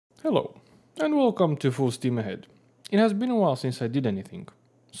Hello, and welcome to Full Steam Ahead. It has been a while since I did anything.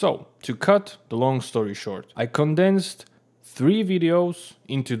 So, to cut the long story short, I condensed 3 videos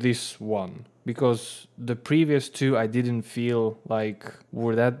into this one, because the previous 2 I didn't feel like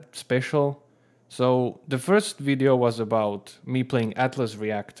were that special. So, the first video was about me playing Atlas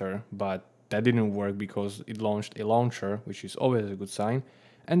Reactor, but that didn't work because it launched a launcher, which is always a good sign,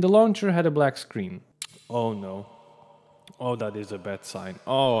 and the launcher had a black screen. Oh no. Oh, that is a bad sign.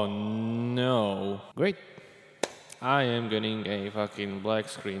 Oh no. Great. I am getting a fucking black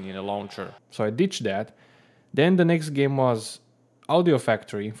screen in a launcher. So I ditched that. Then the next game was Audio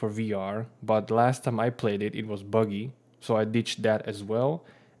Factory for VR, but last time I played it, it was buggy. So I ditched that as well.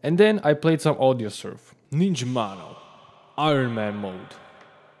 And then I played some Audio Surf. Ninja Mano. Iron Man mode.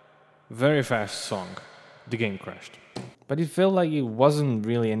 Very fast song. The game crashed. But it felt like it wasn't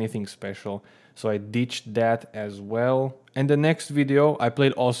really anything special, so I ditched that as well. And the next video, I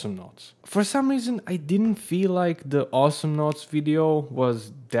played Awesome Notes. For some reason, I didn't feel like the Awesome Notes video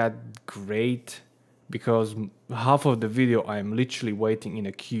was that great, because half of the video I am literally waiting in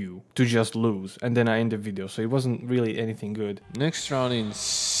a queue to just lose, and then I end the video, so it wasn't really anything good. Next round in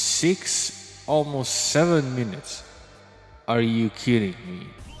 6, almost 7 minutes. Are you kidding me?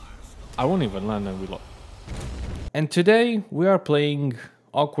 I won't even land a reload. And today we are playing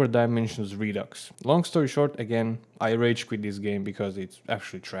Awkward Dimensions Redux. Long story short, again, I rage quit this game because it's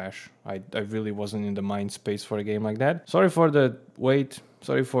actually trash. I really wasn't in the mind space for a game like that. Sorry for the wait,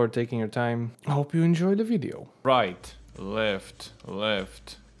 sorry for taking your time. I hope you enjoy the video. Right, left,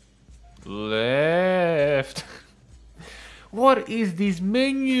 left, left. What is this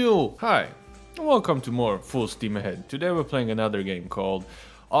menu? Hi, and welcome to more Full Steam Ahead. Today we're playing another game called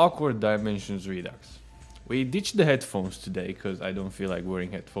Awkward Dimensions Redux. We ditched the headphones today because I don't feel like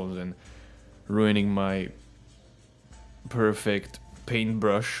wearing headphones and ruining my perfect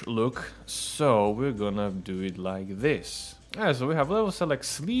paintbrush look. So we're gonna do it like this. So we have level select.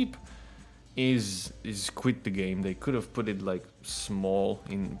 Sleep is quit the game. They could have put it like small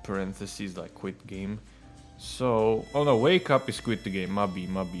in parentheses, like quit game. So, oh no, wake up is quit the game.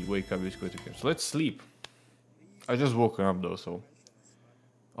 Mabby, wake up is quit the game. So let's sleep. I just woken up though, so.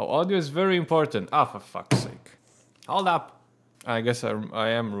 Oh, audio is very important. Ah, for fuck's sake. Hold up. I guess I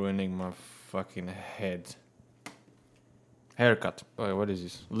am ruining my fucking head. Haircut. Oh, what is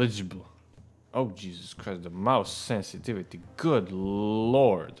this? Legible. Oh, Jesus Christ. The mouse sensitivity. Good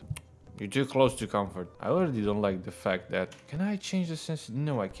lord. You're too close to comfort. I already don't like the fact that... Can I change the sensitivity?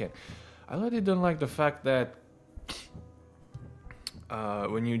 No, I can't. I already don't like the fact that...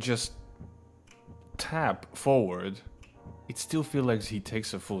 when you just tap forward... It still feels like he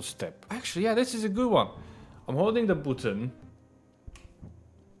takes a full step. Actually, yeah, this is a good one. I'm holding the button.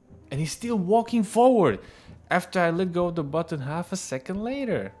 And he's still walking forward. After I let go of the button half a second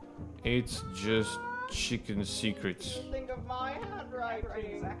later. It's just chicken secrets. Think of my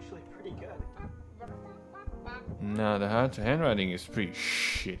handwriting is actually pretty good. Nah, the handwriting is pretty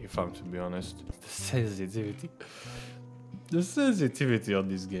shit, if I'm to be honest. The sensitivity. The sensitivity on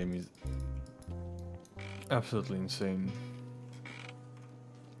this game is absolutely insane.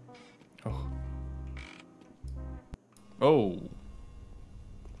 Oh. Oh.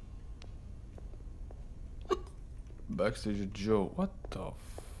 Backstage at Joe. What the f...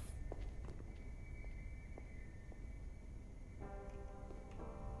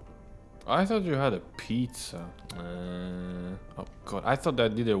 I thought you had a pizza. Oh god, I thought I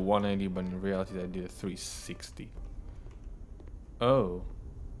did a 180, but in reality I did a 360. Oh.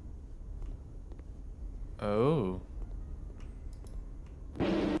 Oh.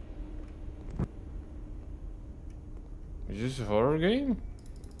 Is this a horror game?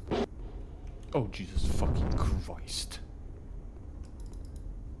 Oh, Jesus fucking Christ.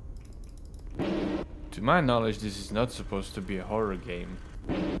 To my knowledge, this is not supposed to be a horror game.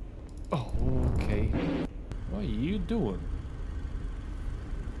 Oh, okay. What are you doing?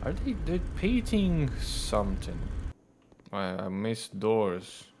 Are they're painting something? I missed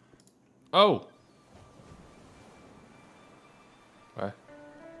doors. Oh! What?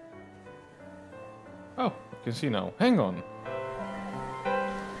 Oh, I can see now. Hang on.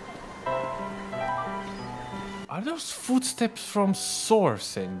 Are those footsteps from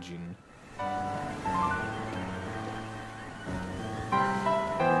Source Engine?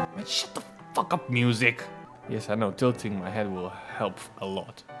 Man, shut the fuck up, music! Yes, I know, tilting my head will help a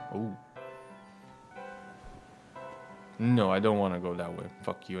lot. Oh. No, I don't want to go that way.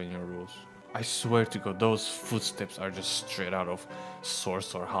 Fuck you and your rules. I swear to God, those footsteps are just straight out of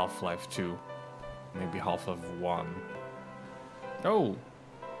Source or Half-Life 2. Maybe Half-Life 1. Oh!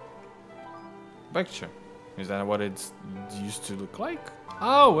 Backchair. Is that what it's used to look like?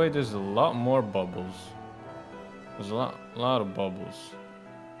 Oh wait, there's a lot more bubbles. There's a lot of bubbles.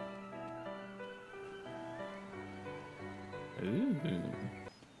 Ooh.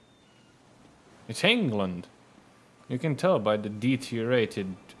 It's England. You can tell by the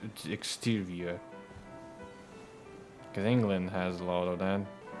deteriorated exterior. Because England has a lot of that.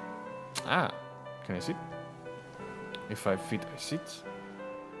 Ah, can I sit? If I fit, I sit.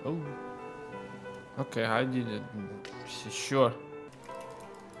 Oh. Okay, I did it. Sure.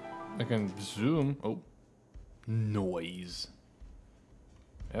 I can zoom. Oh. Noise.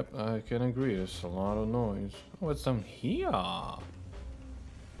 Yep, I can agree. There's a lot of noise. Oh, what's down here?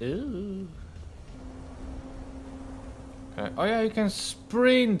 Ew. Okay. Oh yeah, you can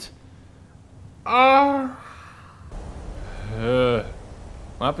sprint. Ah.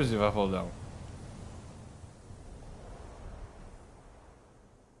 What happens if I fall down?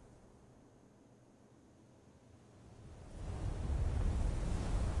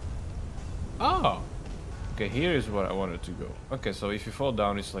 Oh. Okay, here is where I wanted to go. Okay, so if you fall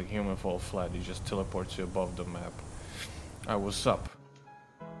down, it's like human fall flat. It just teleports you above the map. I was up.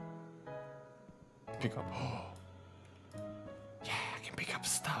 Pick up. Yeah, I can pick up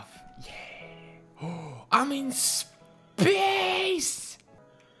stuff. Yeah. Oh, I'm in space.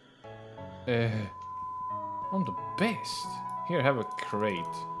 I'm the best. Here, have a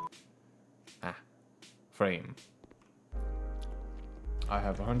crate. Ah, frame. I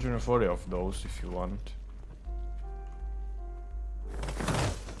have 140 of those if you want.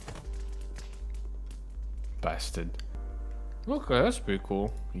 Bastard. Look, that's pretty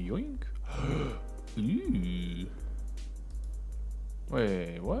cool. Yoink. Ooh.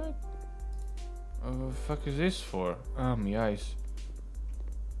 Wait, what? What the fuck is this for? Ah, my eyes.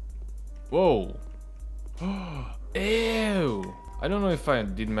 Whoa. Ew. I don't know if I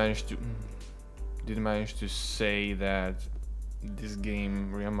did manage to say that this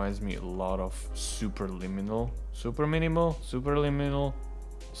game reminds me a lot of superliminal,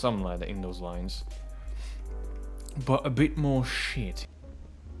 something like that in those lines, but a bit more shit.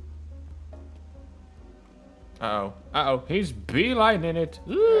 Uh-oh, he's beelining it.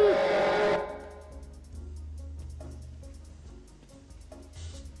 Ooh.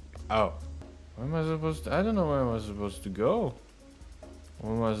 Oh, where am I supposed to? I don't know where am I supposed to go.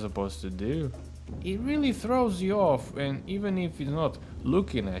 What am I supposed to do? It really throws you off, and even if it's not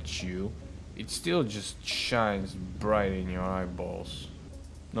looking at you, it still just shines bright in your eyeballs.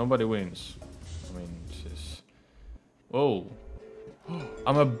 Nobody wins. I mean, it's just... Whoa.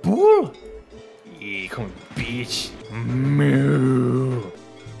 I'm a bull? Yeah, come on, bitch. Moo.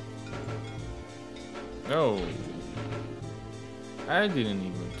 No. I didn't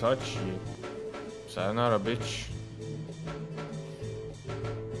even touch you. Sayonara, bitch.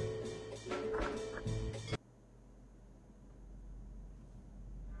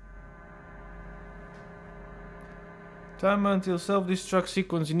 Time until self-destruct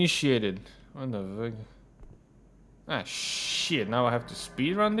sequence initiated. What the fuck? Ah, shit. Now I have to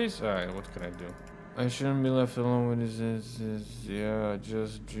speedrun this? Alright, what can I do? I shouldn't be left alone with this. Yeah,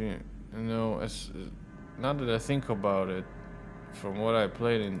 just dream. No, now that I think about it, from what I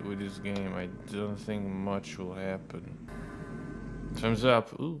played with this game, I don't think much will happen. Thumbs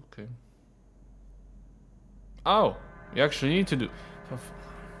up. Ooh, okay. Oh, you actually need to do...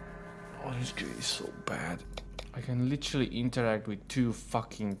 Oh, this game is so bad. I can literally interact with two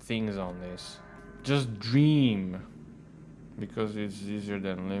fucking things on this. Just dream. Because it's easier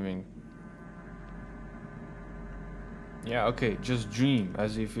than living. Yeah, okay, just dream.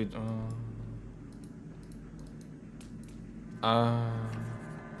 As if it...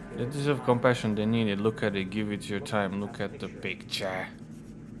 That is of compassion they needed. Look at it, give it your time. Look at the picture.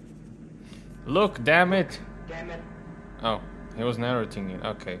 Look, damn it! Damn it. Oh, he was narrating it.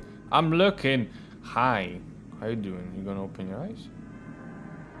 Okay. I'm looking. Hi. How you doing? You gonna open your eyes?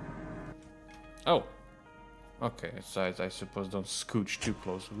 Oh. Okay, so I suppose don't scooch too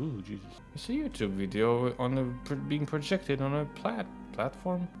close. Ooh, Jesus. It's a YouTube video on being projected on a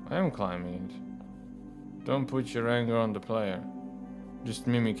platform. I am climbing it. Don't put your anger on the player. Just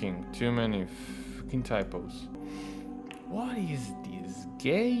mimicking. Too many fucking typos. What is this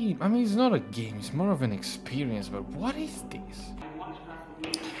game? I mean, it's not a game. It's more of an experience. But what is this?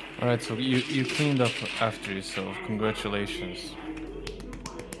 Alright, so you cleaned up after yourself. Congratulations.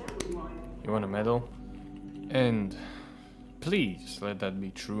 You want a medal? And please let that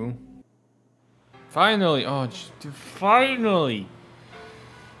be true. Finally! Oh, finally!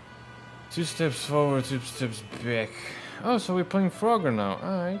 2 steps forward, 2 steps back. Oh, so we're playing Frogger now.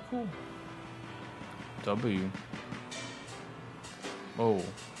 Alright, cool. W. Oh.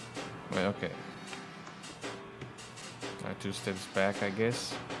 Wait, okay. 2 steps back, I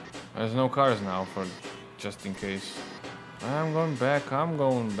guess. There's no cars now, for just in case. I'm going back, I'm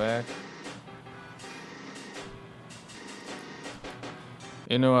going back.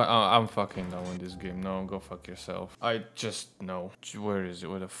 You know what? I'm fucking done with this game. No, go fuck yourself. I just no. Where is it?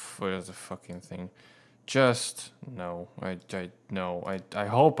 Where is the fucking thing? Just no. I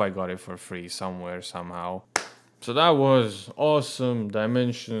hope I got it for free somewhere somehow. So that was awesome.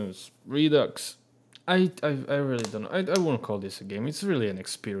 Dimensions Redux. I really don't know. I won't call this a game. It's really an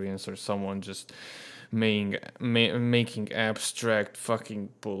experience or someone just making abstract fucking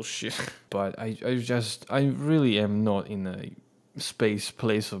bullshit. But I really am not in a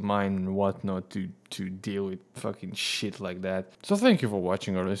place of mind and whatnot to deal with fucking shit like that. So thank you for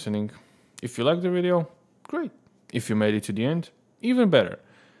watching or listening. If you liked the video, great. If you made it to the end, even better.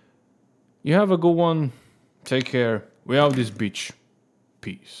 You have a good one. Take care. We out this bitch.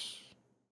 Peace.